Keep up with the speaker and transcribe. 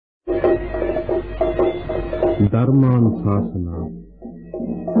ධර්මානුශාසනා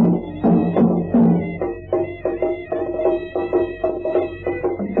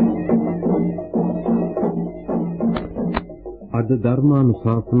අද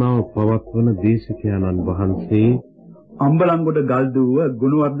ධර්මානුශාසනාව පවත්වන දේශකයන්න් වහන්සේ අම්බලන්ගොඩ ගල්දුව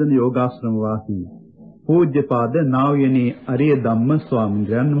ගුණවර්ධන යෝගාශ්‍රම වාසී පූජ්‍යපාද NaUyane Ariyadhamma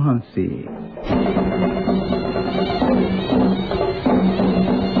ස්වාමීන් වහන්සේ.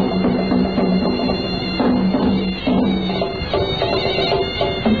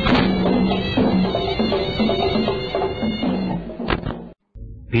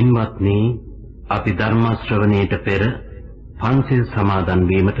 පින්වත්නි, අපි ධර්ම ශ්‍රවණයට පෙර පන්සිල් සමාදන්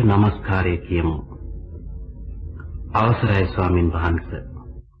වීමට নমස්කාරය කියමු. අවසරයි ස්වාමින් වහන්සේ.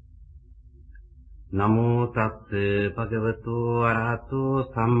 නමෝ තස්ස භගවතු අරහතෝ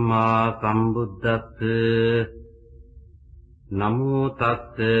සම්මා සම්බුද්දස්ස. නමෝ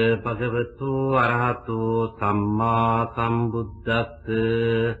තස්ස භගවතු අරහතෝ සම්මා සම්බුද්දස්ස.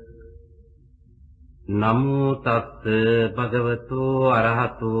 නමෝ තස්ස භගවතු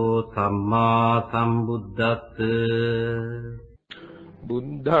අරහතෝ සම්මා සම්බුද්දස්ස.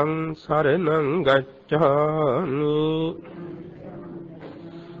 බුද්ධං සරණං ගච්ඡාමි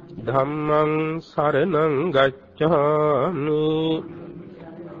ධම්මං සරණං ගච්ඡාමි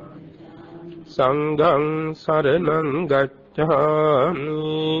සංඝං සරණං ගච්ඡාමි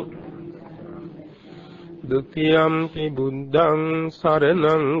ဒုတိယံ පි බුද්ධං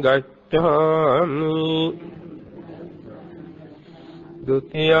සරණං ගච්ඡාමි ဒု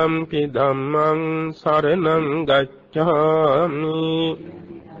တိယံ පි ධම්මං සරණං ගච්ඡාමි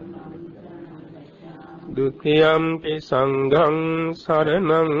ဒုတိယံ පි සංඝං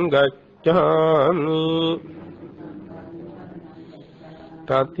සරණං ගච්ඡාමි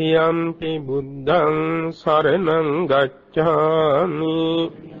တတိယံ පි බුද්ධං සරණං ගච්ඡාමි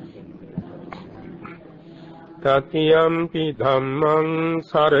တတိယံ පි ධම්මං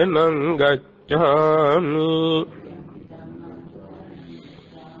සරණං ගච්ඡාමි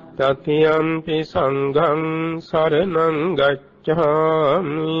တတိယံ පි සංඝං සරණං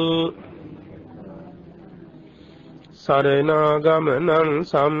ගච්ඡාමි สรณากมนัง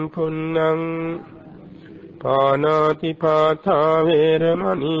සම්පුන්නං ปานาติ පාථා เวรม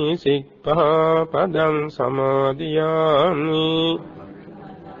ณี සික්ඛාපදං สมาදියාමි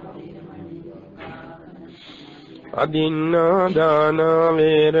อดินนาดานา เว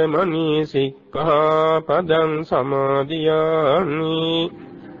รมณี සික්ඛාපදං สมาදියාමි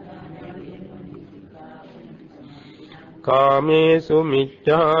කාමේසු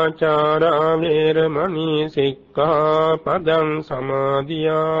මිච්ඡාචාරා เวรมณี සික්ඛාපදං สมา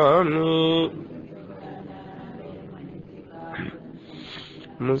දියාමි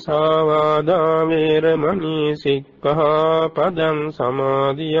มุสาวาดา เวรมณี සික්ඛාපදං สมา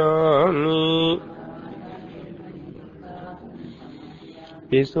දියාමि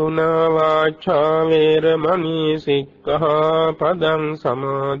ปิสุนา วาชา เวรมณี සික්ඛාපදං สม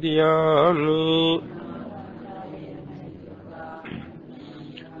าදියාමි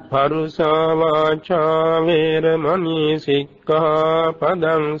ปรุสา วาชา เวรมณี สิกขาป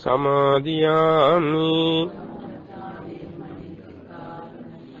ดัง สมาදියාමි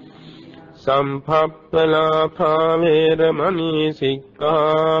สัมภัปปลาภา เวรมณี สิกขา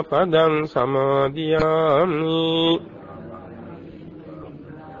ปดัง สมาදියාමි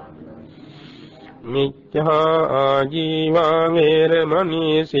มิจฉา อาជីวา เวรมณี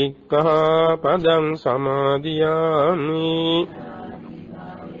สิกขาปดัง สมาදියාමි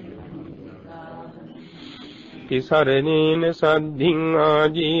ติสรณีน สัดધિง อา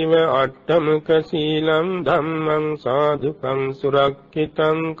ជីว อัตตมก සීලං ධම්මං สาธุකං สุ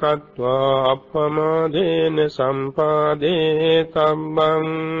රක්ඛිතං කତ୍වා อัปปමාදේන සම්පාදේතබ්බං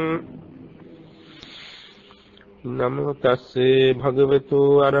නමෝ තස්සේ භගවතු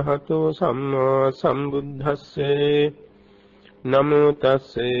අරහතෝ සම්මා සම්බුද්දස්සේ. නමෝ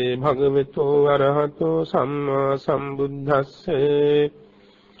තස්සේ භගවතු අරහතෝ සම්මා සම්බුද්දස්සේ.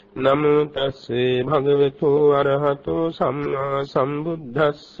 නමෝ තස්සේ භගවතු අරහතෝ සම්මා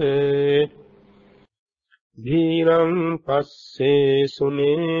සම්බුද්දස්සේ. ධීරං පස්සේ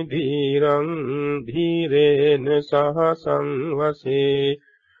සුනේ ධීරං ධීරේන සහසං වසේ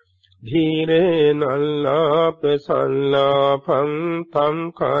ධීරේන අල්ලාප සල්ලාපං තං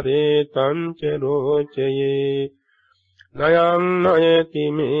කරේ තං ච රෝචයේ නයං නයති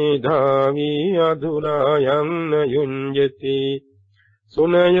මේධාවී අදුරායං යුඤ්ජති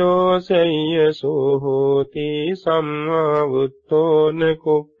සුනයෝ සෙය්‍යසෝ හෝති සම්මා වුත්තෝන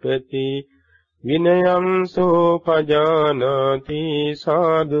කුප්පති විනයං සෝ පජානාති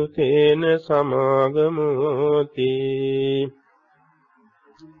සාදු තේන සමාගමෝති.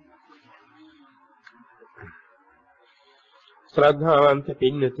 ශ්‍රද්ධාවන්ත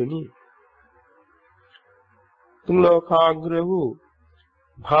පින්නතුනි, තුන් ලෝකාග්‍ර වූ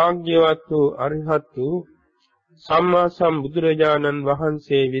භාග්‍යවත් වූ අරිහත් වූ සම්මා සම්බුදුරජාණන්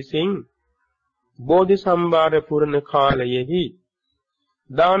වහන්සේ විසින් බෝධි සම්භාර පුරණ කාලයෙහි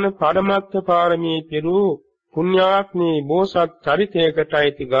දාන පරමත්ත පාරමී පිරු පුණ්‍යාත්මී බෝසත් චරිතයකට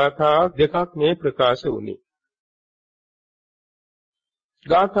අයිති ගාථා දෙකක් මේ ප්‍රකාශ වුණේ.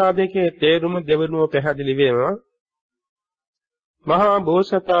 ගාථා දෙකේ තේරුම දෙවනුව පැහැදිලි වෙනවා. මහා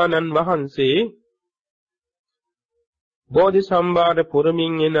බෝසතාණන් වහන්සේ බෝධි සම්භාර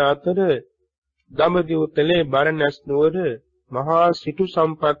පුරමින් එන අතර දඹදිව තලේ බරණැස් නුවර මහා සිටු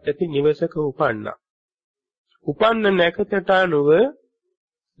සම්පත් ඇති නිවසක උපන්නා. උපන්න නැකතට අනුව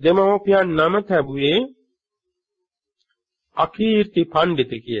දෙමෝපියන් නම තැබුවේ අකීර්ති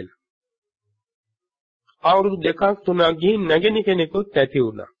පඬිත කියලා. අවුරුදු 2-3ක් ගිහින් නැගෙන කෙනෙකුත් ඇති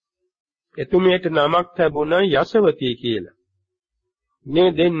වුණා. එතුමියට නමක් තැබුණා යසවතී කියලා.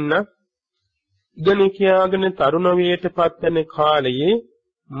 මේ දෙන්න ඉගෙන කියාගෙන තරුණ වියට පත්වන කාලයේ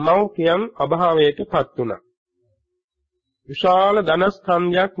මව්පියන් අභාවයට පත් වුණා. විශාල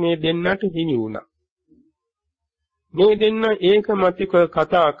ධනස්කන්ධයක් මේ දෙන්නට හිමි වුණා. මේ දෙන්න ඒකමතිකව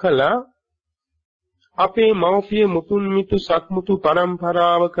කතා කළා, අපේ මව්පිය මුතුන් මිතු සත්මුතු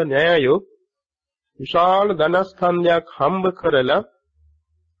පරම්පරාවක න්යායෝ විශාල ධනස්කන්ධයක් හම්බ කරලා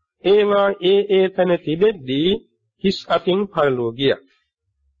ඒවා ඒ තැන තිබෙද්දී හිස් අතින් පරලෝ ගියා.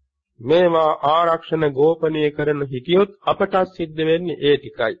 මේවා ආරක්ෂණ ගෝපනය කරන හිටියොත් අපට සිද්ධ වෙන්නේ ඒ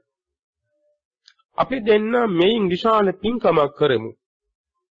ටිකයි. අපි දෙන්න මේන් විශාල පින්කමක් කරමු.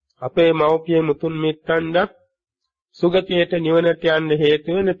 අපේ මව්පිය මුතුන් මිත්තන්වත් සුගතියට නිවනට යන්න හේතු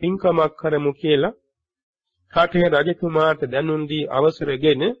වෙන පින්කමක් කරමු කියලා රටේ රජතුමාට දැනුම් දී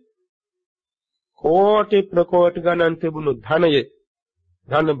අවසරගෙන කෝටි ප්‍රකෝටි ගණන් තිබුණු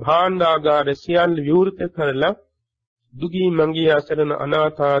ධන භාණ්ඩාගාර සියල්ල විවෘත කරලා දුගී මංගී අසරණ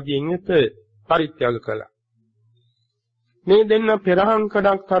අනාථ ආදීන් වෙත පරිත්‍යාග කළා. මේ දෙන්න පෙරහන්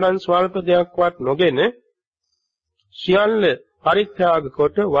කඩක් තරම් ස්වල්ප දෙයක්වත් නොගෙන සියල්ල පරිත්‍යාග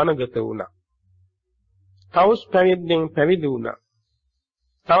කොට වනගත වුණා. තවුස් පැවිද්දෙන් පැවිදි වුණා.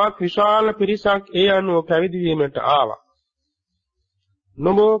 තවත් විශාල පිරිසක් ඒ අනුව පැවිදි වීමට ආවා.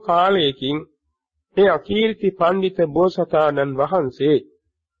 නොබෝ කාලයකින් ඒ අකීර්ති පඬිත බෝසතාණන් වහන්සේ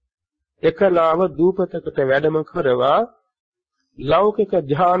එකලාව දූපතකට වැඩම කරවා ලෞකික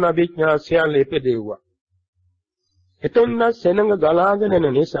ධ්‍යාන අභිඥා සියල්ල ඉපදෙව්වා. එතෙන්ද සෙනඟ ගලාගෙන යන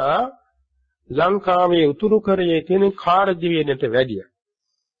නිසා ලංකාවේ උතුරු කරයේ තියෙන කාර දිවයිනට වැඩියා.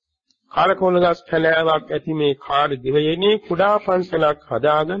 කාලකොළගස් කැලෑවක් ඇති මේ කාර දිවයිනේ කුඩා පන්සලක්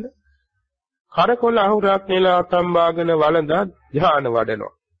හදාගෙන කරකොළ අහුරක් නෙලා තම්බාගෙන වළඳා ධ්‍යාන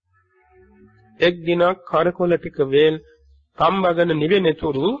වඩනවා. එක් දිනක් කරකොළ ටික වේල් තම්බගෙන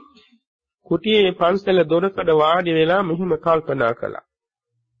නිවෙනතුරු කුටියේ පන්සල දොරකඩ වාඩි වෙලා මෙහිම කල්පනා කළා.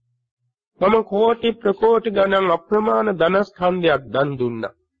 මම කෝටි ප්‍රකෝටි ගණන් අප්‍රමාණ ධනස්කන්ධයක් දන්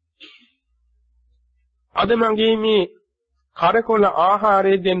දුන්නා. අද මගේ මේ කරකොළ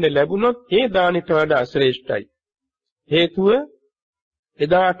ආහාරය දෙන්න ලැබුණොත් ඒ දානෙට වඩා ශ්‍රේෂ්ඨයි. හේතුව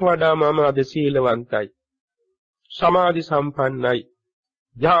එදාට වඩා මම අද සීලවන්තයි, සමාධි සම්පන්නයි,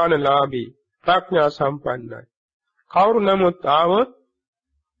 ඥානලාභී, ප්‍රඥා සම්පන්නයි. කවුරු නමුත් ආවොත්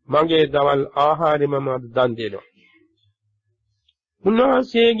මගේ දවල් ආහාරය මම අද දන් දෙනවා.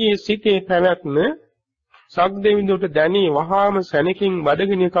 උන්වහන්සේගේ සිතේ පැවැත්ම සක්දෙවිඳුට දැනී වහාම සැනකින්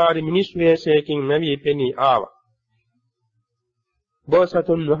බඩගිනිකාරී මිනිස් වේශයකින් නැවී පෙනී ආවා.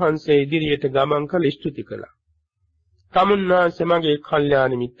 බෝසතුන් වහන්සේ ඉදිරියට ගමන් කළ ස්තුති කළා. තමුන්වහන්සේ මගේ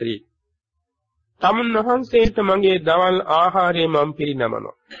කල්යාණ මිත්‍රයෙ. තමුන්වහන්සේට මගේ දවල් ආහාරය මම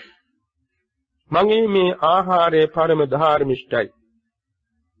පිරිනමනවා. මගේ මේ ආහාරය පරම ධාර්මිෂ්ඨයි.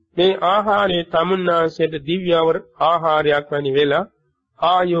 මේ ආහාරයේ තමුන්වහන්සේට දිව්‍ය ආහාරයක් වැනි වෙලා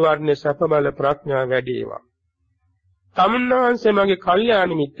ආයු වර්ණ සැප බල ප්‍රඥා වැඩිවා. තමුන්වහන්සේ මගේ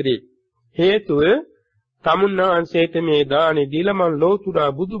කල්යාණ මිත්‍රයෙ. හේතුව තමුන්වහන්සේට මේ දානි දීලා මම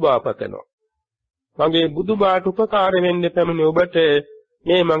ලෝතුරා බුදුබා පතනවා. මගේ බුදුබාට උපකාර වෙන්න පැමිණි ඔබට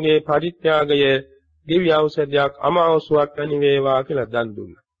මේ මගේ පරිත්‍යාගය දිව්‍ය ඖෂධයක් අමාවසුවක් වැනි වේවා කියලා දන්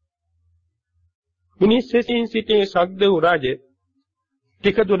දුන්නා. මිනිස් සිතින් සිටේ සක්දෙව් රජ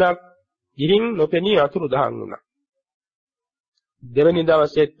ටික දුරක් ගිහින් නොපෙනී අතුරුදහන් වුණා. දෙවැනි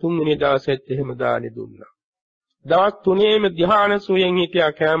දවසේ තුන්වෙනි දවසෙත් එහෙම දානි දුන්නා. දවස් තුනේම ධ්‍යාන සුවයෙන්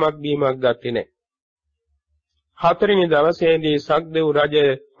හිටියා, කෑමක් බීමක් ගත්තේ නැහැ. හතරවෙනි දවසේදී සක්දෙව් රජ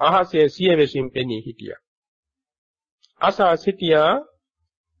අහසේ සියවැසින් පෙනී හිටියා. අසා සිටියා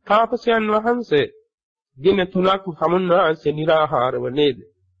තාපසයන් වහන්සේ දින 3ක් හමුන්වහන්සේ निराහාරව නේද?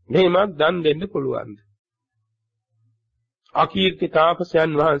 මෙහෙමත් දන් දෙන්න පුළුවන්ද? අකීර්ති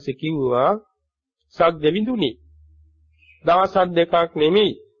තාපසයන් වහන්සේ කිව්වා, සක්දෙවිඳුනි, දවසක් දෙකක්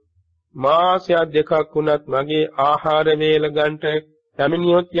නෙමෙයි මාසයක් දෙකක් වුණත් මගේ ආහාර වේල ගන්නට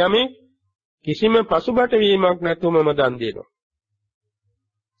පැමිණියොත් යමේ කිසිම පසුබට වීමක් නැතුව මම දන් දෙනවා.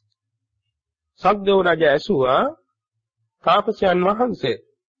 සක්දේව රජ ඇසුවා තාපසයන් වහන්සේ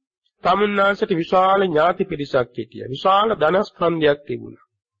තමුන්නාසට විශාල ඥාති පිරිසක් හිටියා. විශාල ධනස්කන්ධයක් තිබුණා.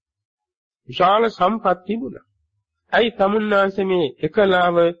 විශාල සම්පත් තිබුණා. ඇයි තමුන්නාසේ මේ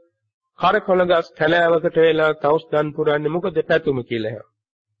එකලාව කරකොලගස් කැලෑවකට වෙලා තවුස් දන් පුරන්නේ මොකද පැතුම කියලා.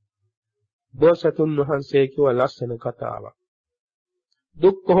 බෝසතුන් වහන්සේ කිව්ව ලස්සන කතාවක්.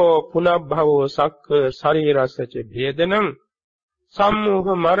 දුක්ඛෝ පුනබ්භවෝ සක්ක ශරීරස්සච භේදනං සම්මෝහ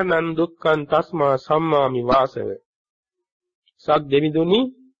මරණං දුක්ඛං තස්මා සම්මාමි වාසව. සක් දෙවිදුනි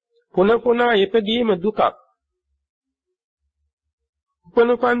පුන පුනා ඉපදීම දුකක්.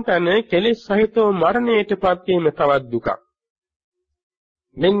 උපනුපන්තන කෙලෙස් සහිතව මරණයටපත් වීම තවත් දුකක්.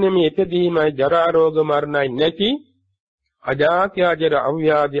 මෙන්න මේ ඉපදීමයි ජරා රෝග මරණයි නැති අජාත්‍ය අජර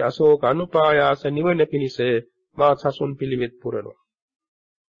අව්‍යාධි අශෝක අනුපායාස නිවන පිණිස මා සසුන් පිළිවෙත් පුරනවා.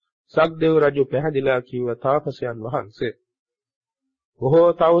 සක්දේව රජු පැහැදිලා කිව්ව තාපසයන් වහන්සේ බොහෝ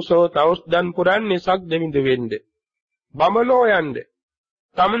තවුසෝ තවුස් දන් පුරන්නේ සක් දෙවිඳ වෙන්නේ. බඹලෝ යන්නේ.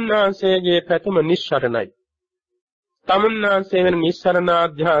 තමුන්නාසේගේ පැතුම නිස්සරණයි. තමුන්නාසේ වෙන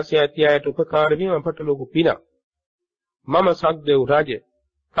නිස්සරණාධ්‍යාසය ඇති අයට උපකාර වීම අපට ලොකු පිනක්. මම සක්දේව රජ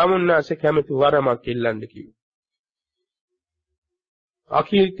තමුන්නාසේ කැමති වරමක් ඉල්ලන්න කිව්වා.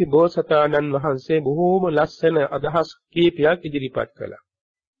 අකීර්ති බෝසතාණන් වහන්සේ බොහෝම ලස්සන අදහස් කීපයක් ඉදිරිපත් කළා.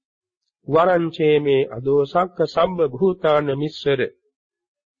 වරංචේ මේ අදෝසක්ක සම්බ භූතාන මිස්සර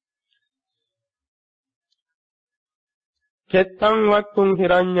කෙත්තං වත්තුං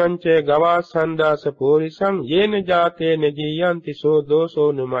හිරඤ්ඤංචේ ගවාසන්දාස පෝරිසං යේන ජාතේන ජීයන්ති සෝ දෝසෝ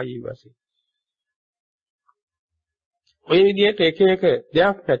නුමයි වසි. ඔය විදිහට එක එක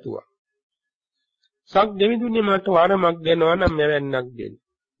දෙයක් පැතුවා. සක් දෙවිඳුනි මට වරමක් දෙනවා නම් මෙවන්නක් දෙන්න.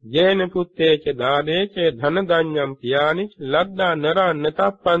 යේන පුත්තේච දානේච ධන දඤ්ඤම් පියානි ලද්දා නරා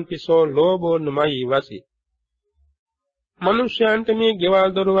නතප්පන්ති සෝ ලෝභෝ නුමයි වසි. මනුෂ්‍යයන්ට මේ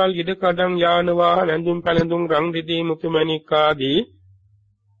ගෙවල් දොරවල් ඉඩ කඩම් යාන වාහන ඇඳුම් පැළඳුම් රන් රිදී මුතුමැණික් ආදී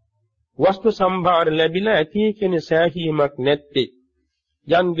වස්තු සම්භාර ලැබිලා ඇති කියන සෑහීමක් නැත්තේ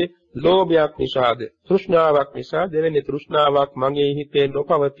යන්නේ ලෝභයක් නිසාද තෘෂ්ණාවක් නිසා දෙවෙනි තෘෂ්ණාවක් මගේ හිතේ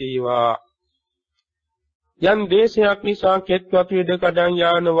නොපවතිවා යම් දේශයක් නිසා කෙත්වතු ඉඩ කඩම්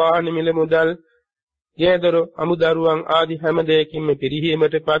යාන වාහන මිල මුදල් යෙදර අමුදරුවන් ආදී හැම දෙයකින්ම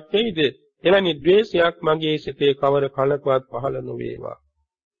පිරිහීමටපත් වෙයිද එවැනි ද්වේෂයක් මගේ සිතේ කවර කලකවත් පහළ නොවේවා.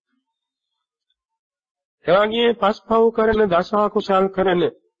 එවැගේ පස්පව් කරන දස කුසල් කරන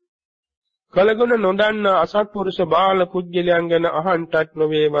කලගුණ නොදන්න අසත්පුරුෂ බාල පුජ්‍යලයන් ගැන අහන්නටත්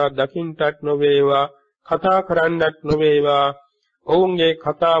නොවේවා, දකින්නටත් නොවේවා, කතා කරන්නත් නොවේවා. ඔවුන්ගේ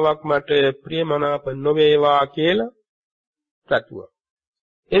කතාවක් මට ප්‍රියමනාප නොවේවා කියලා පැතුවා.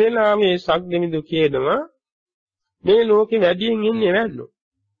 එලෙලාවේ සක්දෙමිදු කියනවා මේ ලෝකෙ වැඩියෙන් ඉන්නේ වැන්නෝ.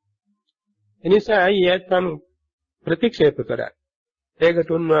 එනිසා අයියන් ප්‍රතික්ෂේප කරා. ඒකට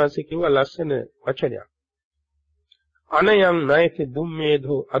උන්වහන්සේ කිව්ව ලස්සන වචනයක්. අනයං නයති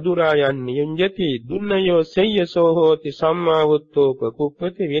දුම්මේධෝ අදුරායන් නියුඤ්ජති දුන්නයෝ සෙය්‍යසෝ හෝති සම්මා වුත්තෝප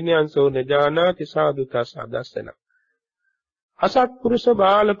කුප්පති විනයන්සෝ නජානාති සාදුතස් අදස්සන. අසත්පුරුෂ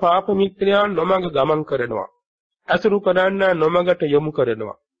බාල පාප මිත්‍රයන් නොමඟ ගමන් කරනවා. අසුරු කරන්න නොමඟට යොමු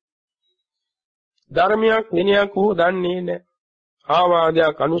කරනවා. ධර්මයක් විනයක් වූ දන්නේ නැහැ.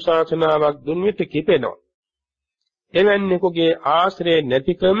 ආවාදයක් අනුශාසනාවක් දුන් විට කිපෙනවා. එවැන්නෙකුගේ ආශ්‍රය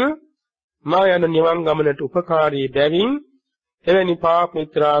නැතිකම මා යන නිවන් ගමනට උපකාරී බැවින් එවැනි පාප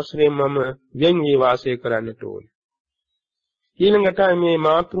මිත්‍ර ආශ්‍රයෙන් මම වෙන් වී වාසය කරන්නට ඕනේ. ඊළඟට මේ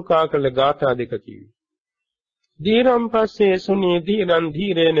මාතෘකා කළ ගාථා දෙක කිව්වේ. දීරම් පස්සේ සුනී දීරං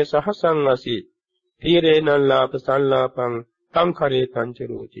ධීරේන සහසං වසී ධීරේන ලාප සල්ලාපං සංඛරේ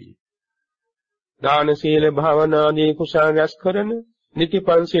පංචරෝචි. දාන සීල භාවනාදී කුසල රැස් කරන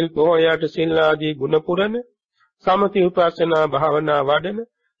නිතිපන්සිල් පොහොයට සිල් ආදී ගුණ පුරන සමති උපාසනා භාවනා වඩන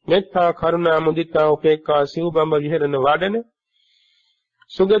මෙත්තා කරුණා මුදිතා උපේක්ඛා සිව්බඹ විහෙරණ වඩන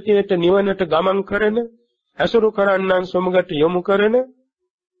සුගතියට නිවනට ගමන් කරන අසුරු කරන්නන් සොමගට යොමු කරන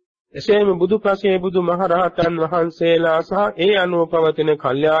එසේම බුදුපසේ බුදුමහරහතන් වහන්සේලා සහ ඒ අනුව පවතින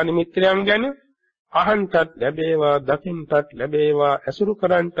කල්යාණ මිත්‍රයන් ගැන අහන්ටත් ලැබේවා, දකින්ටත් ලැබේවා, අසුරු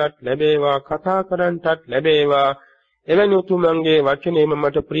කරන්ටත් ලැබේවා, කතා කරන්ටත් ලැබේවා. එවැනි උතුමන්ගේ වචනේම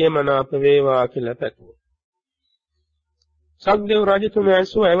මට ප්‍රියමනාප වේවා කියලා පැතුවා. සක්දේව රජතුමා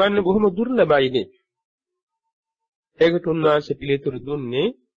ඇසුව එවන්නේ බොහොම දුර්ලභයිනේ. ඒකට උන්වහන්සේ පිළිතුරු දුන්නේ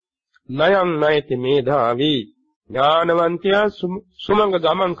නයං නයති මේධාවි ඥානවන්තයා සුමඟ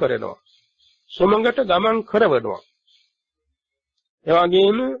ගමන් කරනවා. සුමඟට ගමන් කරවනවා.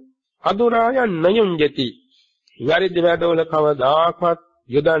 එවැගේම අදුරායන් නයුඤ්ජති වැරදි වැඩවල කවදාකවත්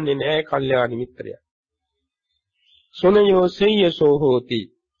යොදන්නේ නැහැ කල්යාණ මිත්‍රයා. සුනයෝ සෙය්‍යසෝ හෝති.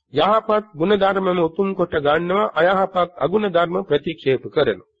 යහපත් ගුණ ධර්මම උතුම් කොට ගන්නවා, අයහපත් අගුණ ධර්ම ප්‍රතික්ෂේප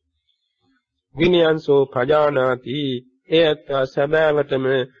කරනවා. විනයන්සෝ පජානාති. එයත් සැබෑවටම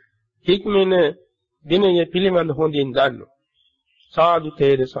හික්මෙන දිනය පිළිබඳ හොඳින් දන්නවා. සාදු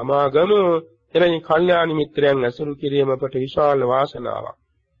තේර සමාගම එවැනි කල්යාණ මිත්‍රයන් ඇසුරු කිරීම අපට විශාල වාසනාවක්.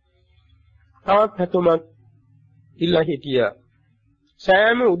 තවත් හැතුමක් ඉල්ලා හිටියා.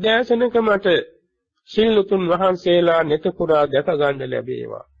 සෑම උදෑසනකමට සිල්ලුතුන් වහන්සේලා නෙත පුරා දැක ගන්න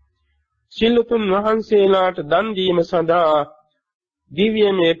ලැබේවා. සිල්ලුතුන් වහන්සේලාට දන් දීම සඳහා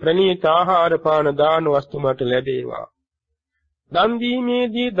දිව්‍යමය ප්‍රණීත ආහාර පාන දාන වස්තු මට ලැබේවා. දන්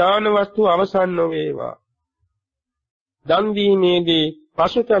දීමේදී දාන වස්තු අවසන් නොවේවා. දන් දීමේදී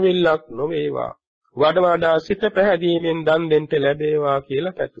පසුතැවිල්ලක් නොවේවා. වඩා සිත පැහැදීමෙන් දන් දෙන්න ලැබේවා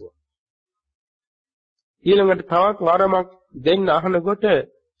කියලා පැතුවා. ඊළඟට තවත් වරමක් දෙන්න අහනකොට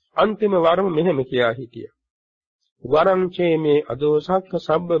අන්තිම වරම මෙහෙම කියා හිටියා. වරං චේමේ අදෝසක්ඛ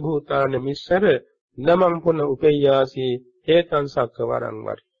සබ්බ භූතාන මිස්සර නමං පුන උපේයාසි හේතං සක්ඛ වරං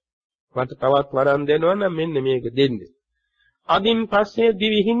වරි. මට තවත් වරන් දෙනවා නම් මෙන්න මේක දෙන්න. අදින් පස්සේ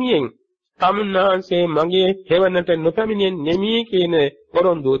දිවි හිමියෙන් තමුන්වහන්සේ මගේ හේවනට නොපැමිණෙන්නේ නෙමී කියන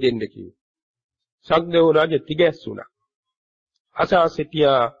පොරොන්දුව දෙන්න කිව්වා. සක්දේව රජ තිගැස්සුණා. අසා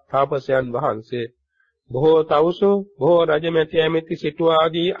සිටියා තාපසයන් වහන්සේ බොහෝ තවුසෝ බොහෝ රජමැති ඇමති සිටු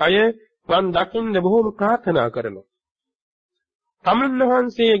ආදී අය වන් දකින්න බොහෝම ප්‍රාර්ථනා කරනවා.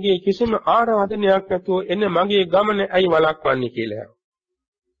 තමුන්වහන්සේගේ කිසිම ආරාධනයක් නැතුව එන මගේ ගමන ඇයි වළක්වන්නේ කියලා.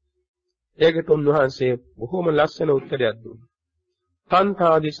 ඒකට උන්වහන්සේ බොහෝම ලස්සන උත්තරයක් දුන්නා.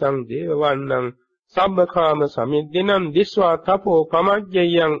 තන්තාදිසං දේවවන්නං සබ්බකාම සමිද්දිනං දිස්වා තපෝ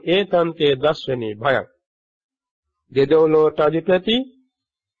කමජ්ජයං ඒතන්තේ දස්සනේ භයං. දෙදොලොවට අධිපති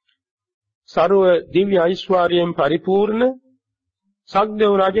සර්ව දිව්‍ය ඓශ්වර්යයෙන් පරිපූර්ණ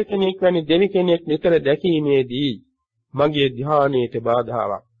සක්දේව රජ කෙනෙක් වැනි දෙවි කෙනෙක් නිතර දැකීමේදී මගේ ධානයට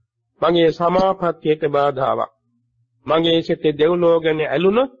බාධාවක්, මගේ සමාපත්තියට බාධාවක්, මගේ සිතේ දෙව්ලොව ගැන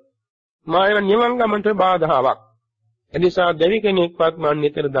ඇලුනොත් මායව නිවන් ගමනට බාධාවක්. එනිසා දෙවි කෙනෙක්වත් මන්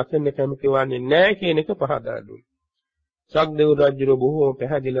නිතර දකින්න කැමති වන්නේ නැහැ කියන එක පහදා දුන්නා. සක්දේව රජු බොහෝම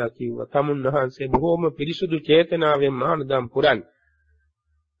පැහැදිලිව කිව්වා. තමුන්වහන්සේ බොහෝම පිරිසුදු චේතනාවෙන් මහානදම් පුරන්.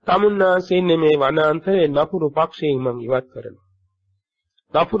 තමුන්වහන්සේ මේ වනාන්තරයේ නපුරු පක්ෂයෙන් මම ඉවත් කරනවා.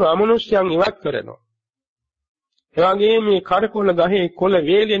 නපුරු අමනුෂ්‍යයන් ඉවත් කරනවා. එවාගේ මේ කරකොල ගහේ කොළ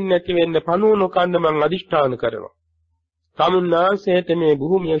වේලෙන්නේ නැති වෙන්න පණුවන කන්න මම අදිෂ්ඨාන කරනවා. තමුන්වහන්සේට මේ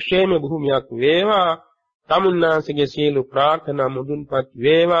භූමිය ക്ഷേම භූමියක් වේවා. තමුන්වහන්සේගේ සියලු ප්‍රාර්ථනා මුදුන්පත්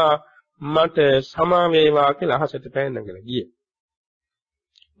වේවා. මට සමා වේවා කියලා අහසට පැනනගලා ගියේ.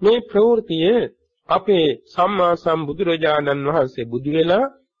 මේ ප්‍රවෘත්තිය අපේ සම්මා සම්බුදුරජාණන් වහන්සේ බුදු වෙලා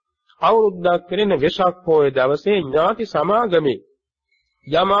අවුරුද්දක් කෙරෙන වෙසක් පොය දවසේ ඥාති සමාගමේ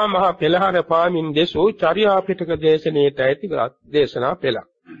යමා මහ පෙළහර පාමින් දෙසූ චර්යා පිටක දේශනේට ඇති දේශනා පෙළක්.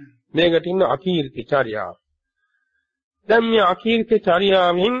 මේකට ඉන්න අකීර්ති චර්යාව. දැන් මේ අකීර්ති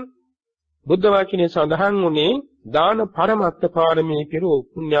චර්යාවෙන් බුද්ධ වචනේ සඳහන් වුණේ දාන පරමත්ත පාරමී කෙරෝ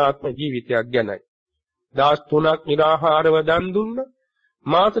පුණ්‍යාත්ම ජීවිතයක් ගැනයි. දවස් 3ක් නිරාහාරව දන් දුන්නා.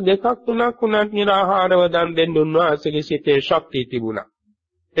 මාස 2ක් 3ක් උනත් නිරාහාරව දන් දෙන්න උන්වහන්සේගේ සිතේ ශක්තිය තිබුණා.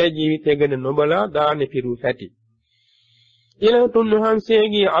 ඒ ජීවිතය ගැන නොබලා දානෙ පිරු ඇති. ඊළඟට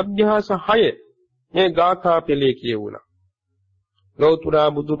උන්වහන්සේගේ අධ්‍යාස 6 මේ ගාථා පෙළේ කියවුණා. ලෞතුරා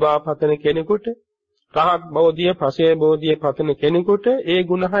බුදුබා පතන කෙනෙකුට, රහත් බෝධිය, පසේ බෝධිය පතන කෙනෙකුට ඒ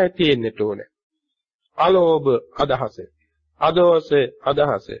ගුණ 6 තියෙන්නට ඕනේ. අලෝභ අදහස, අදෝස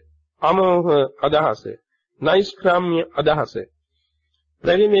අදහස, අමෝහ අදහස, නෛෂ්ක්‍රම්‍ය අදහස,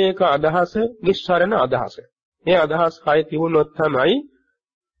 ප්‍රවිවේක අදහස, නිස්සරණ අදහස. මේ අදහස් 6 තිබුණොත් තමයි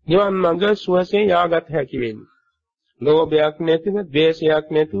නිවන් මඟ සුවසේ යාගත හැකි වෙන්නේ. ලෝභයක් නැතිව, ද්වේෂයක්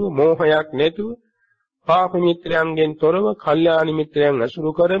නැතිව, මෝහයක් නැතිව, පාප මිත්‍රයන්ගෙන් තොරව, කල්යාණ මිත්‍රයන්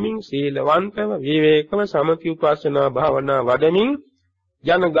අසුරු කරමින්, සීලවන්තව, විවේකව, සමථ උපාසනා භාවනා වඩමින්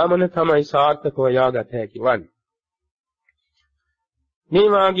යන ගමන තමයි සාර්ථකව යාගත හැකි වන්නේ. මේ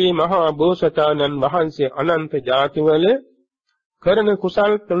වාගේ මහා බෝසතාණන් වහන්සේ අනන්ත ජාතිවල කරන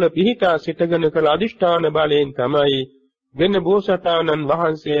කුසල් තුළ පිහිටා සිටගෙන කළ අදිෂ්ඨාන බලයෙන් තමයි වෙන බෝසතාණන්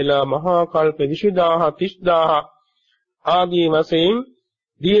වහන්සේලා මහා කල්ප 20000 30000 ආදී වශයෙන්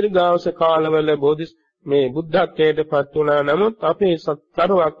දීර්ඝාස කාලවල මේ බුද්ධත්වයට පත් වුණා. නමුත් අපේ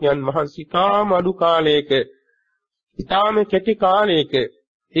සතරවක්යන් වහන්සේ තාම අඩු කාලයක, ඊටාම කෙටි කාලයක,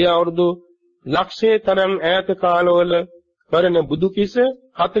 ඒ අවුරුදු ලක්ෂේ තරම් ඈත කාලවල කරන බුදු කිස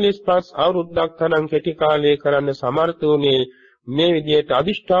 45 අවුරුද්දක් තරම් කෙටි කාලයේ කරන්න සමර්ථ වුණේ මේ විදිහට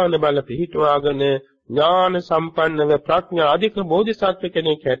අදිෂ්ඨාන බල පිහිටුවාගෙන ඥාන සම්පන්නව ප්‍රඥා අධික බෝධිසත්ව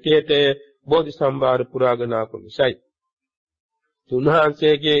කෙනෙක් හැටියට බෝධි සම්භාර පුරාගෙන ආපු නිසායි.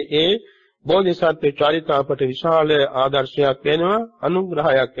 උන්වහන්සේගේ ඒ බෝධිසත්ව චරිත අපට විශාල ආදර්ශයක් වෙනවා,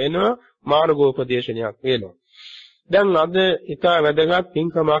 අනුග්‍රහයක් වෙනවා, මාර්ගෝපදේශනයක් වෙනවා. දැන් අද ඊට වැදගත්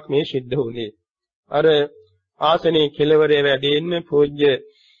පින්කමක් මේ සිද්ධ වුණේ. අර ආසනේ කෙළවරේ වැඩ ඉන්න පූජ්‍ය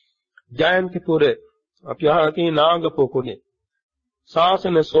ජයන්තිපුර අපි අහකින් නාගපොකුණේ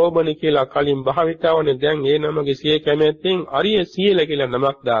ශාසන සෝබන කියලා කලින් භාවිතවනේ දැන් ඒ නමගේ සිය කැමැත්තෙන් අරිය සීල කියලා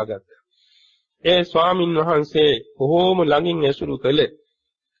නමක් දාගත්තා. ඒ ස්වාමින් වහන්සේ බොහෝම ළඟින් ඇසුරු කළේ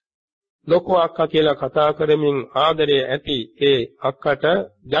ලොකු අක්කා කියලා කතා කරමින් ආදරේ ඇති ඒ අක්කට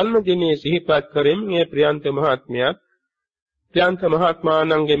ජන්මදිනයේ සිහිපත් කරමින් මේ ප්‍රියන්ත මහත්මයාත් ප්‍රියන්ත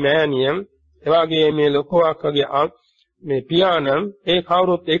මහත්මාණන්ගේ මෑණියන් එවාගේ මේ ලොකු අක්කගේ මේ පියාණන් ඒ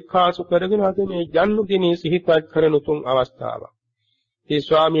කවුරුත් එක්කාසු කරගෙන අද මේ ජන්මදිනයේ සිහිපත් කරන උතුම් අවස්ථාවක්. මේ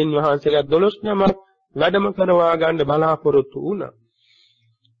ස්වාමීන් වහන්සේලා 12 නමක් වැඩම කරවා ගන්න බලාපොරොත්තු වුණා.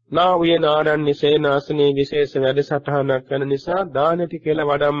 NaUyane ආරණ්‍ය සේනාසනයේ විශේෂ වැඩසටහනක් කරන නිසා දානටි කියලා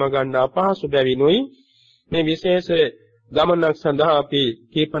වඩම්ම ගන්න අපහසු බැවිනුයි මේ විශේෂ ගමනක් සඳහා අපි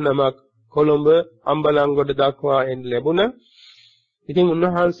කීප නමක් කොළඹ අම්බලන්ගොඩ දක්වා එන්න ලැබුණා. ඉතින්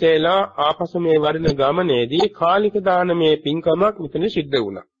උන්වහන්සේලා ආපසු මේ වරිණ ගමනේදී කාලික දානමේ පින්කමක් මෙතන සිද්ධ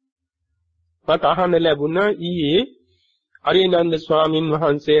වුණා. මට අහන්න ලැබුණා ඊයේ අරියනන්ද ස්වාමින්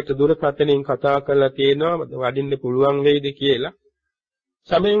වහන්සේට දුරකථනයෙන් කතා කරලා තියෙනවා වඩින්න පුළුවන් වෙයිද කියලා.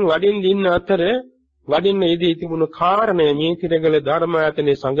 සමයෙන් වඩින්න ඉන්න අතර වඩින්න ඉදී තිබුණු කාරණය මේ තිරගල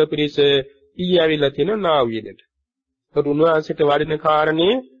ධර්මායතනයේ සංඝ පිරිස ඊයේ ඇවිල්ලා තියෙන NaUyaneට. ඒක උන්වහන්සේට වඩින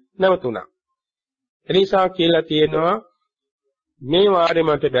කාරණේ නැවතුණා. එනිසා කියලා තියෙනවා මේ වාරේ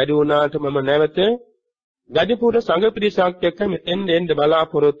මට බැරි වුණාට මම නැවත ගජපුර සංඝ පිරිසක් එක්ක මෙතෙන් එන්න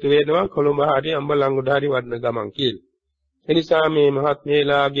බලාපොරොත්තු වෙනවා කොළඹ හරි අම්බලන්ගොඩ හරි වඩන ගමන් කියලා. එනිසා මේ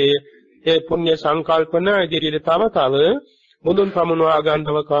මහත්මේලාගේ ඒ පුණ්‍ය සංකල්පන ඉදිරියට තව මුදුන් පමුණවා ගන්න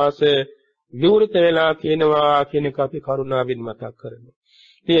අවකාශ විවෘත වෙලා කියනවා කියන එක අපි කරුණාවෙන් මතක් කරනවා.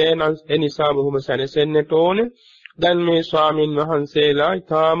 ඉතින් ඒ නිසා බොහොම සැනසෙන්නට ඕනේ. දැන් මේ ස්වාමින් වහන්සේලා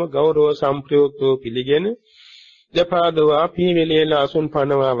ඊටාම ගෞරව සම්ප්‍රයුක්තව පිළිගෙන දෙපාදවා පීවිලියලා අසුන්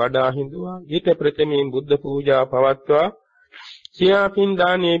පනවා වඩා හිඳුවා. ඊට ප්‍රථමයෙන් බුද්ධ පූජා පවත්වා සියාපින්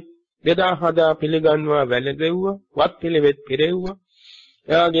දානේ බෙදා හදා පිළිගන්වා වැළඳෙව්වා. වත් පිළිවෙත් පිරෙව්වා.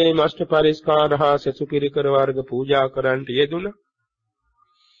 එයාගේ මෂ්ඨ පරිස්කාර හා සසුපිරිකර වර්ග පූජා කරන්ට යෙදුණා.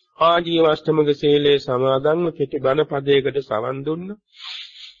 ආජීව අෂ්ටමක සීලේ සමාදන්ව කෙටි බණ පදයකට සවන් දුන්නා.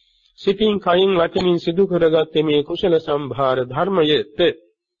 සිතින් කයින් වචනින් සිදු කරගත්තේ මේ කුසල සම්භාර ධර්මයට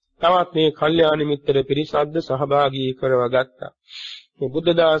තවත් මේ කල්යාණ මිත්‍ර පිරිසද්ද සහභාගී කරව ගත්තා. මේ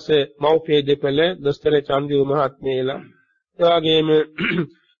බුද්ධදාස මෞපිය දෙපළ දොස්තර චන්දිව මහත්මයලා එවාගේම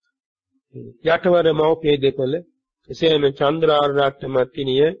යටවර මෞපිය දෙපළ එසේම චන්ද්‍රාරණත්ත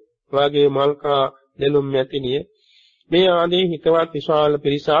මැතිණිය වාගේ මල්කා දෙලුම් මැතිණිය මේ ආදී හිතවත් විශාල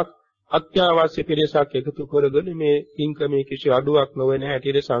පිරිසක් අත්‍යවශ්‍ය පිරිසක් එකතු කරගෙන මේ පින්කමේ කිසි අඩුවක් නොවන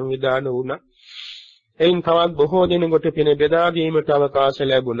හැටියට සංවිධානය වුණා. එයින් තවත් බොහෝ දිනකට පින බෙදා දීමට අවකාශ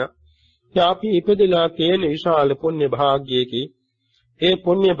ලැබුණා. අපි ඉපදලා තියෙන විශාල පුණ්‍ය භාග්‍යයකි. ඒ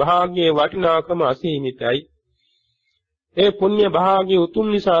පුණ්‍ය භාග්‍යයේ වටිනාකම අසීමිතයි. ඒ පුණ්‍ය භාග්‍ය උතුම්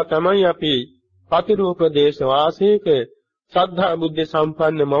නිසා තමයි අපි පතිරූප දේශ වාසයක ශ්‍රද්ධා බුද්ධ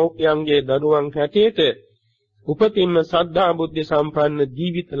සම්පන්න මව්පියන්ගේ දරුවන් හැටියට උපතින්ම ශ්‍රද්ධා බුද්ධ සම්පන්න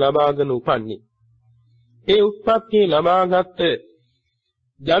ජීවිත ලබාගෙන උපන්නේ. ඒ උත්පත්ති ලබාගත්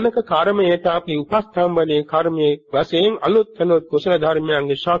ජනක කර්මයට අපි උපස්තම්භනේ කර්මයේ වශයෙන් අලුත් කළොත් කුසල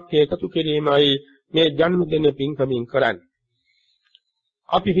ධර්මයන්ගේ ශක්තිය එකතු කිරීමයි මේ ජන්මදින පින්කමින් කරන්නේ.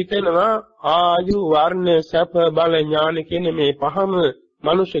 අපි හිතනවා ආයු වර්ණ සැප බල ඥාන කියන මේ පහම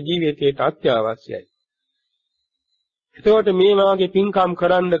මනුෂ්‍ය ජීවිතයට අත්‍යවශ්‍යයි. එතකොට මේ වාගේ පින්කම්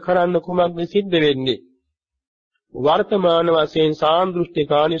කරන්න කුමක්ද සිද්ධ වෙන්නේ? වර්තමාන වශයෙන් සාන්දෘෂ්ටික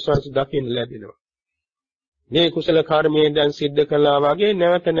ආනිසංස දකින්න ලැබෙනවා. මේ කුසල කර්මයේ දැන් සිද්ධ කළා වගේ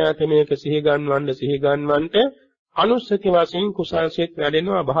නැවත නැවත මේක සිහි ගන්නවන්ට අනුස්සති වශයෙන් කුසල් සිත්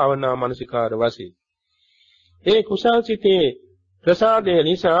වැඩෙනවා භාවනා මානසිකාර වශයෙන්. ඒ කුසල් සිතේ ප්‍රසාදය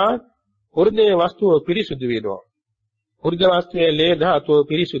නිසා හෘදේ වස්තුව පිරිසුදු වෙනවා. හෘද වස්තුවේ ලේ ධාතුව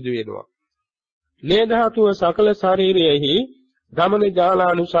පිරිසුදු වෙනවා. ලේ ධාතුව සකල ශරීරයෙහි ගමන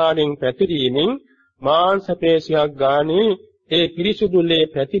ජාලානුසාරයෙන් පැතිරීමෙන් මාංශ පේශියක් ගානේ ඒ පිරිසුදු ලේ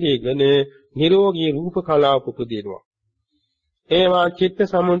පැතිරීගෙන නිරෝගී රූප කලාව උපදිනවා. ඒවා චිත්ත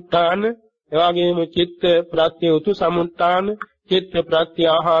සමුත්ථාන, එවාගේම චිත්ත ප්‍රත්‍ය උතු සමුත්ථාන, චිත්ත ප්‍රත්‍ය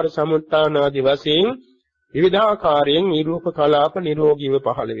ආහාර සමුත්ථාන ආදී වශයෙන් විවිධාකාරයෙන් මේ රූප කලාප නිරෝගීව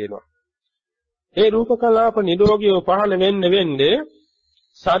පහළ වෙනවා. ඒ රූප කලාප නිරෝගීව පහළ වෙන්නේ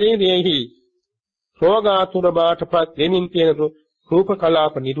ශරීරයේහි රෝගාතුර බාටපත් වෙමින් තියෙන රූප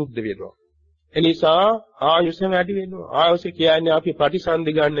කලාප නිරුද්ධ වෙනවා. එනිසා ආයුෂ වැඩි වෙනවා. ආයුෂ කියන්නේ අපි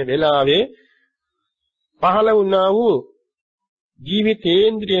ප්‍රතිසන්දි ගන්න වෙලාවේ පහළ වුණා වූ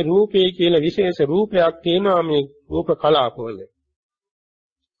ජීවිතේන්ද්‍රිය රූපේ කියලා විශේෂ රූපයක් තියෙනවා මේ රූප කලාපවල.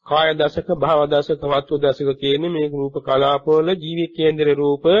 කාය දශක, භව දශක, වස්තු දශක කියන මේ රූප කලාපවල ජීවිතේන්ද්‍රිය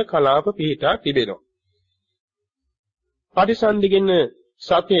රූප කලාප පිහිටා තිබෙනවා. පටිසන්ධිගෙන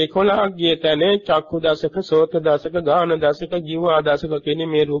සති 11ක් ගිය තැන චක්කු දශක, සෝත දශක, ගාන දශක, ජීවා දශක කියන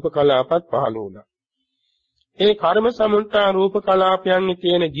මේ රූප කලාපත් පහළ වුණා. ඒ කර්ම සමුත්තා රූප කලාපයන්ගේ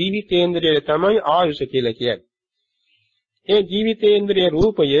තියෙන ජීවිතේන්ද්‍රය තමයි ආයුෂ කියලා කියන්නේ. ඒ ජීවිතේන්ද්‍රයේ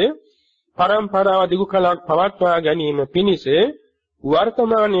රූපය පරම්පරාව දිගු කලක් පවත්වා ගැනීම පිණිස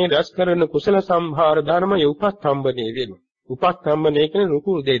වර්තමානයේ රැස් කරන කුසල සම්භාර ධර්මයේ උපස්තම්භණය වෙනවා. උපස්තම්භණය කියන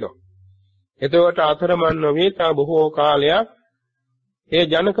රුකුල් දෙනවා. එතකොට අතරමන් නොවේ තා බොහෝ කාලයක් ඒ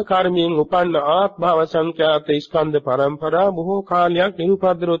ජනක කර්මයෙන් උපන්න ආත්මව සංඛ්‍යාත ස්කන්ධ පරම්පරා බොහෝ කාලයක්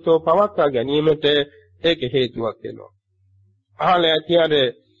නිරුපද්‍රවතව පවත්වා ගැනීමට ඒක හේතුවක් වෙනවා. අහල ඇති අර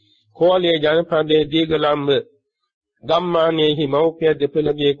කෝලිය ජනපදයේ දීගලම්බ ගම්මානයේහි මෞපිය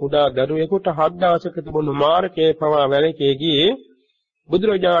දෙපළගේ කුඩා දරුවෙකුට 7 දවසක තිබුණු මාර්ගයේ පවා වැළකී ගියේ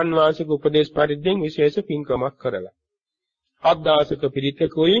බුදුරජාන් වහන්සේගේ උපදේශ පරිද්දෙන් විශේෂ පින්කමක් කරලා. 7 දවසක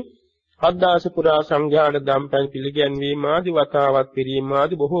පිරිතකුයි 7 දවස පුරා සංඝයාට දම්පැන් පිළිගැන්වීම ආදී වතාවත් පිරීම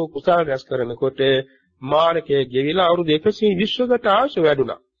ආදී බොහෝ කුසල රැස් කරනකොට මාර්ගයේ ගෙවිලා අවුරුදු 120කට ආශ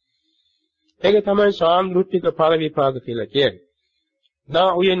වැඩුණා. ඒක තමයි සාන්දෘෂ්ටික ඵල විපාක කියලා කියන්නේ.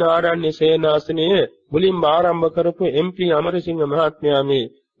 NaUyane ආරණ්‍ය සේනාසනයේ මුලින්ම ආරම්භ කරපු MP අමරසිංහ මහත්මයා මේ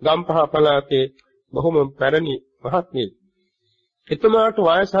ගම්පහ පළාතේ බොහොම පැරණි මහත්මයෙක්. එතුමාට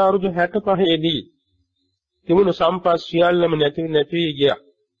වයස අවුරුදු 65 දී තිබුණු සම්පත් සියල්ලම නැති ගියා.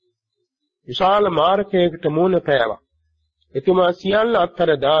 විශාල මාර්ගයකට මුහුණ පෑවා. එතුමා සියල්ල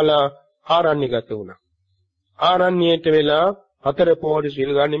අත්හැර දාලා ආරණ්‍යගත වුණා. ආරණ්‍යයට වෙලා 4 පොහොර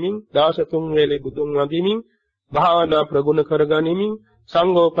සිල් ගනිමින් දවස් 3 වේලේ බුදුන් වඳිමින් භාවනා ප්‍රගුණ කරගනිමින්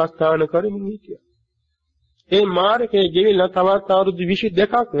සංඝෝපස්ථාන කරමින් හිටියා. ඒ මාර්ගයේ ගෙවිලා තවත් අවුරුදු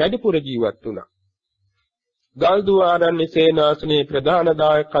 22ක් වැඩිපුර ජීවත් වුණා. ගල්දුව ආරණ්‍ය සේනාසනයේ ප්‍රධාන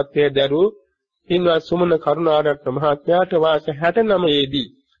දායකත්වයේ දරූ පින්වත් සුමන කරුණාරත්න මහත්මයාට වයස 69 දී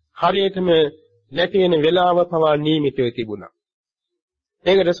හරියටම නැති වෙන වේලාව පවා නියමිතව තිබුණා.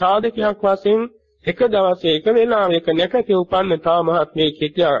 ඒකට සාධකයක් වශයෙන් එක දවසේ එක වේලාවක නැකතේ උපන්න තා මහත්මයෙක්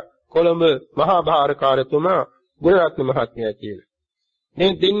හිටියා කොළඹ මහා භාරකාරතුමා ගුණරත්න මහත්මයා කියලා.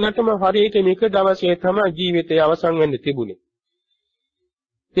 මේ දෙන්නටම හරියට මේක දවසේ තමයි ජීවිතය අවසන් වෙන්න තිබුණේ.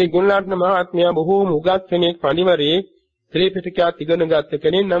 මේ ගුණරත්න මහත්මයා බොහෝම උගත් කෙනෙක්, පඬිවරයෙක්, ත්‍රිපිටකයත් ඉගෙන ගත්ත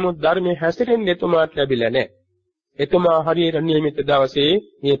කෙනෙක්. නමුත් ධර්මයේ හැසිරෙන්න එතුමාට ලැබිලා නැහැ. එතුමා හරියට නියමිත දවසේ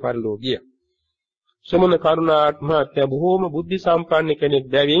මේ පරිලෝක ගියා. සමන කරුණාරත්න මහත්මයා බොහෝම බුද්ධි සම්පන්න කෙනෙක්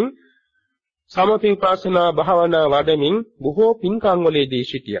බැවින් සමථ විපස්සනා භාවනා වඩමින් බොහෝ පින්කම් වලදී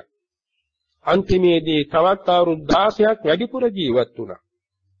සිටියා. අන්තිමේදී තවත් අවුරුදු 16ක් වැඩිපුර ජීවත් වුණා.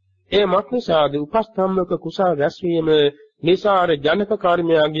 ඒ මක්නිසාද උපස්තම්භක කුසල රැස්වීම නිසාර ජනක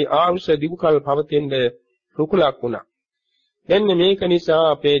කර්මයාගේ ආයුෂ දිගුකල් පවතින රුකුලක් වුණා. එන්න මේක නිසා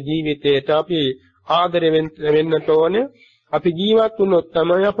අපේ ජීවිතේට අපි ආදර වෙන්නට ඕනේ. අපි ජීවත් වුණොත්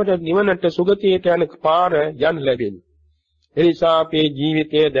තමයි අපට නිවනට සුගතියට යන පාර යන්න ලැබෙන්නේ. ඒ නිසා අපේ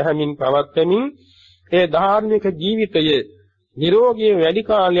ජීවිතය දැහැමින් පවත්වමින් ඒ ධාර්මික ජීවිතයේ නිරෝගී වැඩි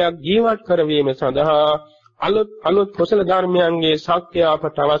කාලයක් ජීවත් කරවීම සඳහා අලුත් කුසල ධර්මයන්ගේ ශක්තිය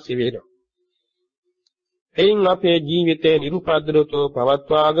අපට අවශ්‍ය වෙනවා. එයින් අපේ ජීවිතේ නිරුපද්‍රවතව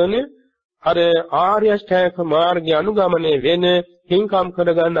පවත්වාගෙන අර ආර්ය අෂ්ටාංග මාර්ගය අනුගමනය වෙන හිංකම්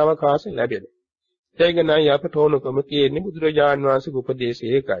කරගන්න අවකාශ ලැබෙනවා. ඒක නයි අපට ඕනකම තියෙන්නේ බුදුරජාන් වහන්සේගේ උපදේශය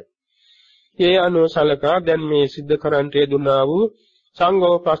ඒකයි. ඒ අනුව සලකා දැන් මේ සිද්ධ කරන්ට දුන්නා වූ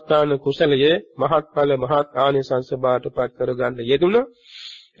සංඝෝපස්ථාන කුසලයේ මහත්ඵල මහත් ආනිසංස බාටපත් කරගන්න යෙදුණ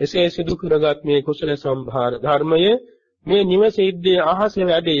එසේ සිදු කරගත් මේ කුසල සම්භාර ධර්මයේ මේ නිවසේදී අහසේ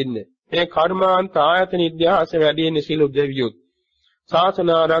වැඩ ඉන්නේ මේ කර්මාන්ත ආයතන ඉද්ධාස වැඩ ඉන්නේ සිළු දෙවියොත් ශාසන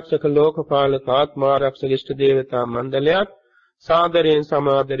ආරක්ෂක ලෝකපාලක ආත්මාරක්ෂක ඉෂ්ට දේවතා මණ්ඩලයක් සාදරයෙන්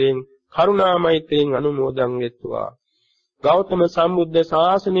සමාදරයෙන් කරුණාමෛත්‍රියෙන් අනුමෝදන් වෙත්වා. ගෞතම සම්බුද්ධ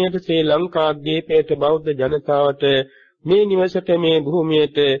ශාසනයට ශ්‍රී ලංකාද්වීපයේ බෞද්ධ ජනතාවට මේ නිවසට මේ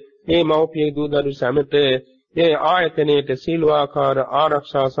භූමියට මේ මෞපිය දූ දරු සැමට මේ ආයතනයේ සීලවාකාර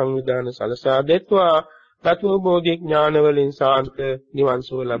ආරක්ෂා සංවිධාන සලසා දෙත්වා තතු බෝධි ඥාන වලින් සාන්ත නිවන්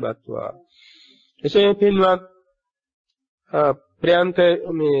සුව ලබත්වා. එසේ පින්වත් ප්‍රයන්ත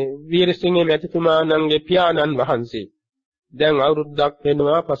මේ වීරසිංහ මැතිතුමාණන්ගේ පියාණන් වහන්සේ දැන් අවුරුද්දක්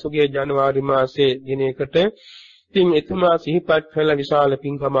වෙනවා පසුගිය ජනවාරි මාසයේ දිනයකට ඉතින් එතුමා සිහිපත් කළ විශාල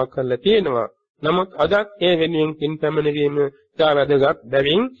පින්කමක් කරලා තියෙනවා. නමුත් අදත් ඒ වෙනුවෙන් පින් පැමිණවීම ඉතා වැදගත්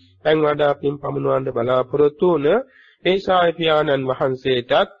බැවින් දැන් වඩා පින් පමුණවන්න බලාපොරොත්තු වුණ ඒ ශායි පියාණන්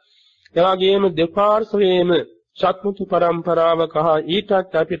වහන්සේටත් එවාගෙම දෙපාර්ශ්වයේම සත්මුතු පරම්පරාවක හා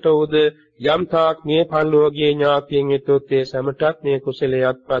ඊටත් අපිට උද යම්තාක් මේ පල්ලෝගේ ඥාතියෙන් යුතුත් ඒ සමටත් මේ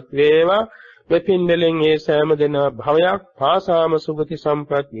කුසලයත්පත් වේවා. මෙපින්දලෙන් ඒ සෑම දෙනා භවයක් පාසාම සුගති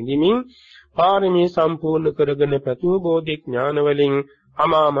සම්පත් විඳිමින් පාරමී සම්පූර්ණ කරගෙන ප්‍රතිව බෝධි ඥාන වලින්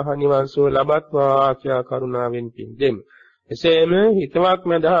අමා මහ නිවන් සුව ලබත්වා කියා කරුණාවෙන් පින් දෙමු. එසේම හිතවත්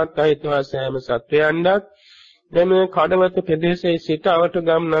මදහත් අහිතවත් සෑම සත්වයන්වත් මෙම කඩවත ප්‍රදේශයේ සිට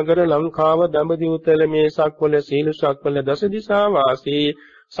අවටගම් නගර ලංකාව දඹදිව තල මේ සක්වල සීල සක්වල දස දිසා වාසී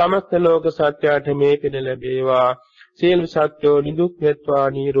සමස්ත ලෝක සත්‍යයට මේ පින ලැබේවා. සියලු සත්‍යෝ නිදුක් වෙත්වා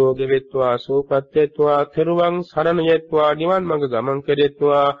නිරෝගී වෙත්වා සුවපත් වෙත්වා තෙරුවන් සරණ යෙත්වා නිවන් මඟ ගමන්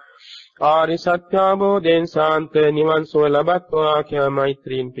කෙරෙත්වා ආරි සත්‍ය අවබෝධයෙන් සාන්ත නිවන් සුව ලබත්වා කියා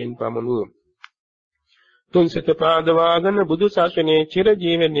මෛත්‍රීන් පින් පමුණුවමු. තුන්සිත පාදවාගෙන බුදු සසුනේ චිර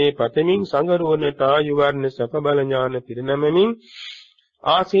ජීවනයේ පතමින් සංගරුවනට ආයු වර්ණ සප බල ඥාන පිරිනමමින්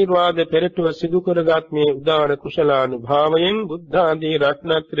ආශිර්වාද පෙරටුව සිදු කරගත් මේ උදාර කුසලානුභාවයෙන් බුද්ධ ආදී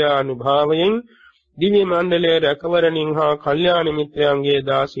රත්නත්‍රය අනුභාවයෙන් දිව්‍ය මණ්ඩලයේ රැකවරණින් හා කල්යාණ මිත්‍රයන්ගේ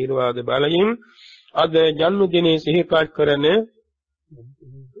දාශිර්වාද බලයෙන් අද ජන්මදිනයේ සිහිපත් කරන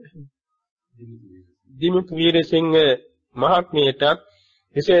දිමුත් වීරසිංහ මහත්මියටත්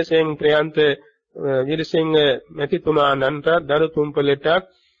විශේෂයෙන් ප්‍රයන්ත වීරසිංහ මැතිතුමාණන්ට දරුතුම්පලටත්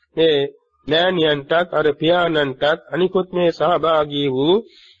මේ නෑනියන්ටත් අර පියාණන්ටත් අනිකුත් මේ සහභාගී වූ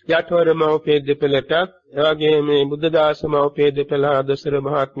යටවර මව්පිය දෙපළටත් එවැගේම මේ බුද්ධදාස මව්පිය දෙපළ දසර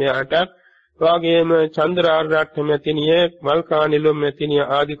මහත්මයාටත් එවැගේම චන්ද්‍රාරාර්ථ මැතිණිය මල්කානිලොම් මැතිණිය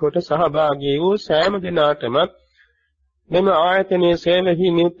ආදී කොට සහභාගී වූ සෑම දෙනාටම මෙම ආයතනයේ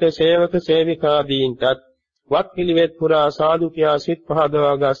සේවහි නියුක්ත සේවක සේවිකාදීන්ටත් වත් පිළිවෙත් පුරා සාදු කියා සිත්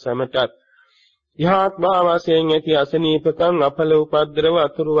පහදවාගත් සැමටත් යහාත්මා වශයෙන් ඇති අසනීපකම් අපල උපද්දරව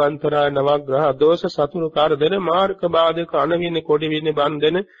අතුරු අන්තරා නවග්‍රහ දෝෂ සතුරු කරදර මාර්ග බාධක අනවින කොඩිවින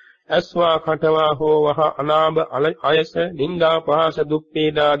බන්ධන ඇස්වා කටවා හෝ වහ අනාභ අයස නිന്ദා පහස දුක්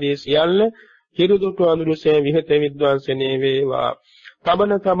පීඩාදී සියල්ල හිරුදුටු අඳුරුසේ විහෙත විද්වංසනේ වේවා.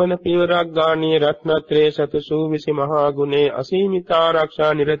 තබන පියවරක් ගානී රත්නත්‍රේ සතු සූවිසි මහා ගුණේ අසීමිත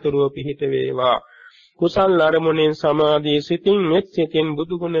ආරක්ෂා නිරතුරුව පිහිට වේවා. කුසල් අරමුණෙන් සමාධී සිතින් මෙත් සිතින්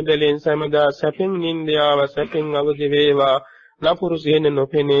බුදු ගුණ දෙලෙන් සමදා සැපෙන් නින්දාව සැපෙන් අවදි වේවා. නපුරු සිහින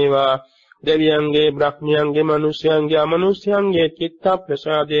නොපෙනේවා. දෙවියන්ගේ බ්‍රහ්මයන්ගේ මිනිස්යන්ගේ අමනුෂ්‍යයන්ගේ චිත්ත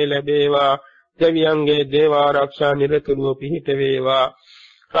ප්‍රසාදේ ලැබේවා. දෙවියන්ගේ දේව ආරක්ෂා නිරතුරුව පිහිට වේවා.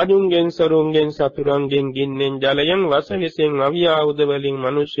 රජුන්ගෙන් සරුන්ගෙන් සතුරුන්ගෙන් ගින්නෙන් ජලයෙන් වසවිසෙන් අවියාවුද වලින්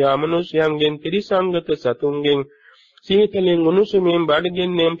මිනිස්යන්ගෙන් ත්‍රිසංගත සතුන්ගෙන් සීතලෙන් උණුසුමින්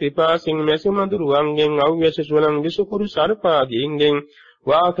බඩගින්නෙන් පිපාසින් මැසුමඳුරුවන්ගෙන් අව්‍යසසුලන් විසුකුරු සර්පාදීන්ගෙන්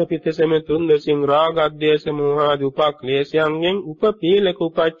වාකපිතසම තුන්දසින් රාගද්දේශ මෝහාදී උපක්ලේශයන්ගෙන් උපපීලක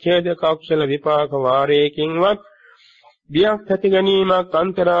උපච්ඡේදක අකුසල විපාක වාරයකින්වත් බියක් ඇති ගැනීමක්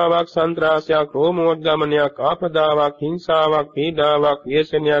අන්තරාවක් සන්ත්‍රාසයක් රෝමෝද්ගමනයක් ආපදාවක් හිංසාවක් පීඩාවක්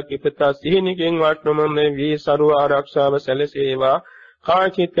ව්‍යසනයක් ඉපතා සිහිනකින් වටනොම වී සරුව ආරක්ෂාව සැලසේවා.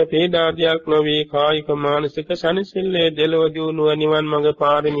 කායික පීඩාදියක් නොවේ කායික මානසික සනසිල්ලේ දෙලොව දිනුව නිවන් මඟ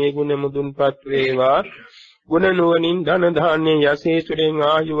පාරමී ගුණ මුදුන්පත් වේවා. ගුණ නුවණින් ධන ධාන්‍ය යසීසුරෙන්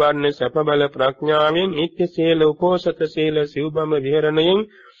ආයු වර්ණ සැප බල ප්‍රඥාවෙන් නිත්‍ය සීල උපෝසත සීල සිව්බම විහරණයෙන්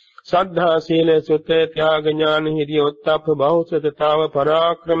සද්ධා සීල සුත ත්‍යාග ඥාන හිරිය ඔත්තප්ප බෞසතතාව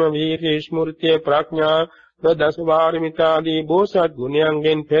පරාක්‍රම වීර්ය ස්මෘතිය ප්‍රඥා දස වාරමිතාදී බෝසත්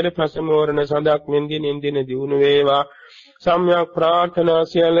ගුණයන්ගෙන් පෙරපස මෝරණ සඳක් මෙන්දින් දින දිනු වේවා. සම්‍යක් ප්‍රාර්ථනා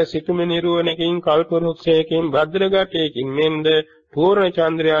සියල්ල සිතුම නිරුවණකින් කල්පරුක්ෂයකින් භද්‍රගටයකින් මෙන්ද පූර්ණ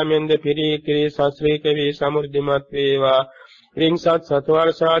චන්ද්‍රයා මෙන්ද පිරිකිරි සස්ත්‍රීක වේ සමෘද්ධිමත් වේවා. රින්සත්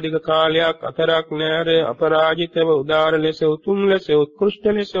සතවර්ෂාධික කාලයක් අතරක් නැර අපරාජිතව උදාර ලෙස උතුම් ලෙස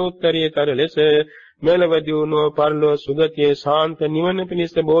උත්කෘෂ්ඨ ලෙස උත්තරීතර ලෙස මෙලව දියුණුව පරලෝ සුගතියේ ශාන්ත නිවන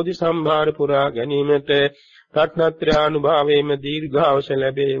පිණිස බෝධි සම්භාර පුරා ගැනීමට රත්නත්‍රානුභාවයේම දීර්ඝායුෂ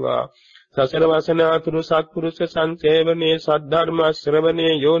ලැබේවා. සසර වසනාතුරු සත්පුරුෂ සංසේවනයේ සද්ධර්ම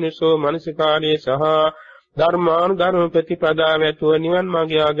ශ්‍රවණයේ යෝනිසෝ මනසිකාරයේ සහ ධර්මානුධර්ම ප්‍රතිපදාව ඇතුව නිවන්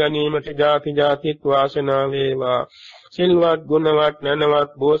මාර්ගය ගැනීමට ජාති ජාතිත් වාසනාව වේවා. සිල්වත් ගුණවත්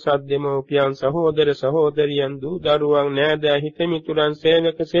නැනවත් බෝසත් දෙමෝපියන් සහෝදර සහෝදරියන් දූ දරුවන් නෑදෑ හිතමිතුරන්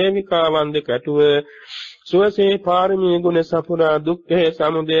සේවක සේවිකාවන් දෙකටුව සුවසේ පාරමී ගුණ සපුරා දුක්ඛේ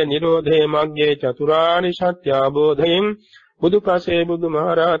සමුදය නිරෝධේ මග්ගේ චතුරාර්ය සත්‍ය අවබෝධයෙන් බුදුපසේ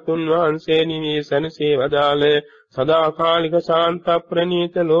බුදුමහරහතුන් වහන්සේ නිවී සැනසී වදාළ සදාකාලික ශාන්ත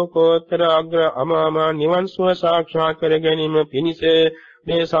ප්‍රණීත ලෝකෝත්තර අග්‍ර අමාමා නිවන් සුව සාක්ෂාත් කර ගැනීම පිණිස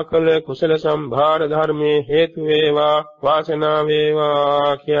මේ සකල කුසල සම්භාර ධර්මයේ හේතු වේවා වාසනාව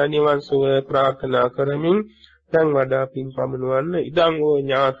වේවා කියා නිවන් සුව ප්‍රාර්ථනා කරමින් දැන් වඩා පින් පමුණවන්න ඉදං ඕ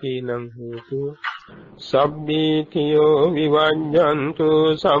ඥාතීනං හෝතු සබ්බීතියෝ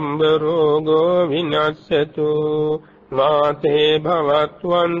විවඤ්ඤන්තු සම්බ රෝගෝ විනස්සතු මාතේ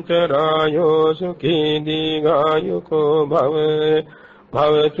භවත්වන්තරායෝ සුඛී දීඝායුකෝ භව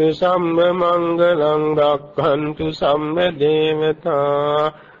භවතු සම්බ මංගලං රක්ඛන්තු සම්බ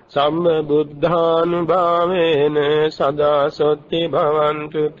දේවතා සම්බ බුද්ධානුභාවේන සදා සොත්ති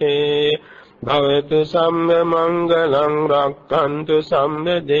භවන්තු තේ භවතු සම්බ මංගලං රක්ඛන්තු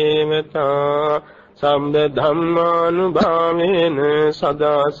සම්බ දේවතා සම්බ ධම්මානුභාවේන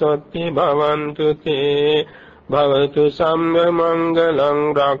සදා සොත්ති භවන්තු තේ භවතු සම්බ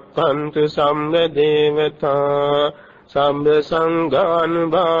මංගලං රක්ඛන්තු සම්බ දේවතා සම්බ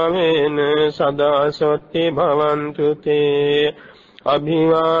සංඝානුභාවේන සදා සොත්ති භවන්තු තේ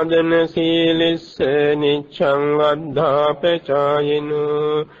අභිවාදන සීලිස්ස නිච්ඡං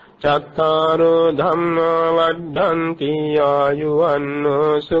වද්ධාපචායිනෝ චත්තාරෝ ධම්මා වද්ධන්ති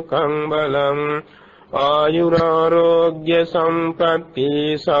ආයුවන්නෝ සුඛං බලං ආයුරාෝග්‍ය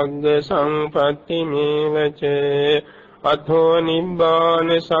සම්පatti සග්ග සම්පatti මේවච අතෝ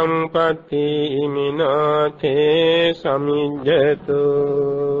නිබ්බාන සම්පatti ඉමිනාතේ සමිජ්ජතු.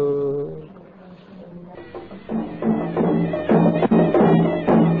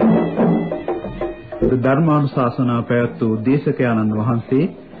 ධර්මානුශාසනා පැවැත්වූ දේශකයන්න් වහන්සේ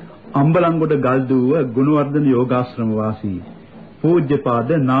අම්බලන්ගොඩ ගල්දුව ගුණවර්ධන යෝගාශ්‍රම වාසී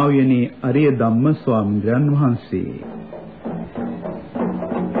පූජ්‍යපාද නාඋයනේ අරියධම්ම ස්වාමීන් වහන්සේ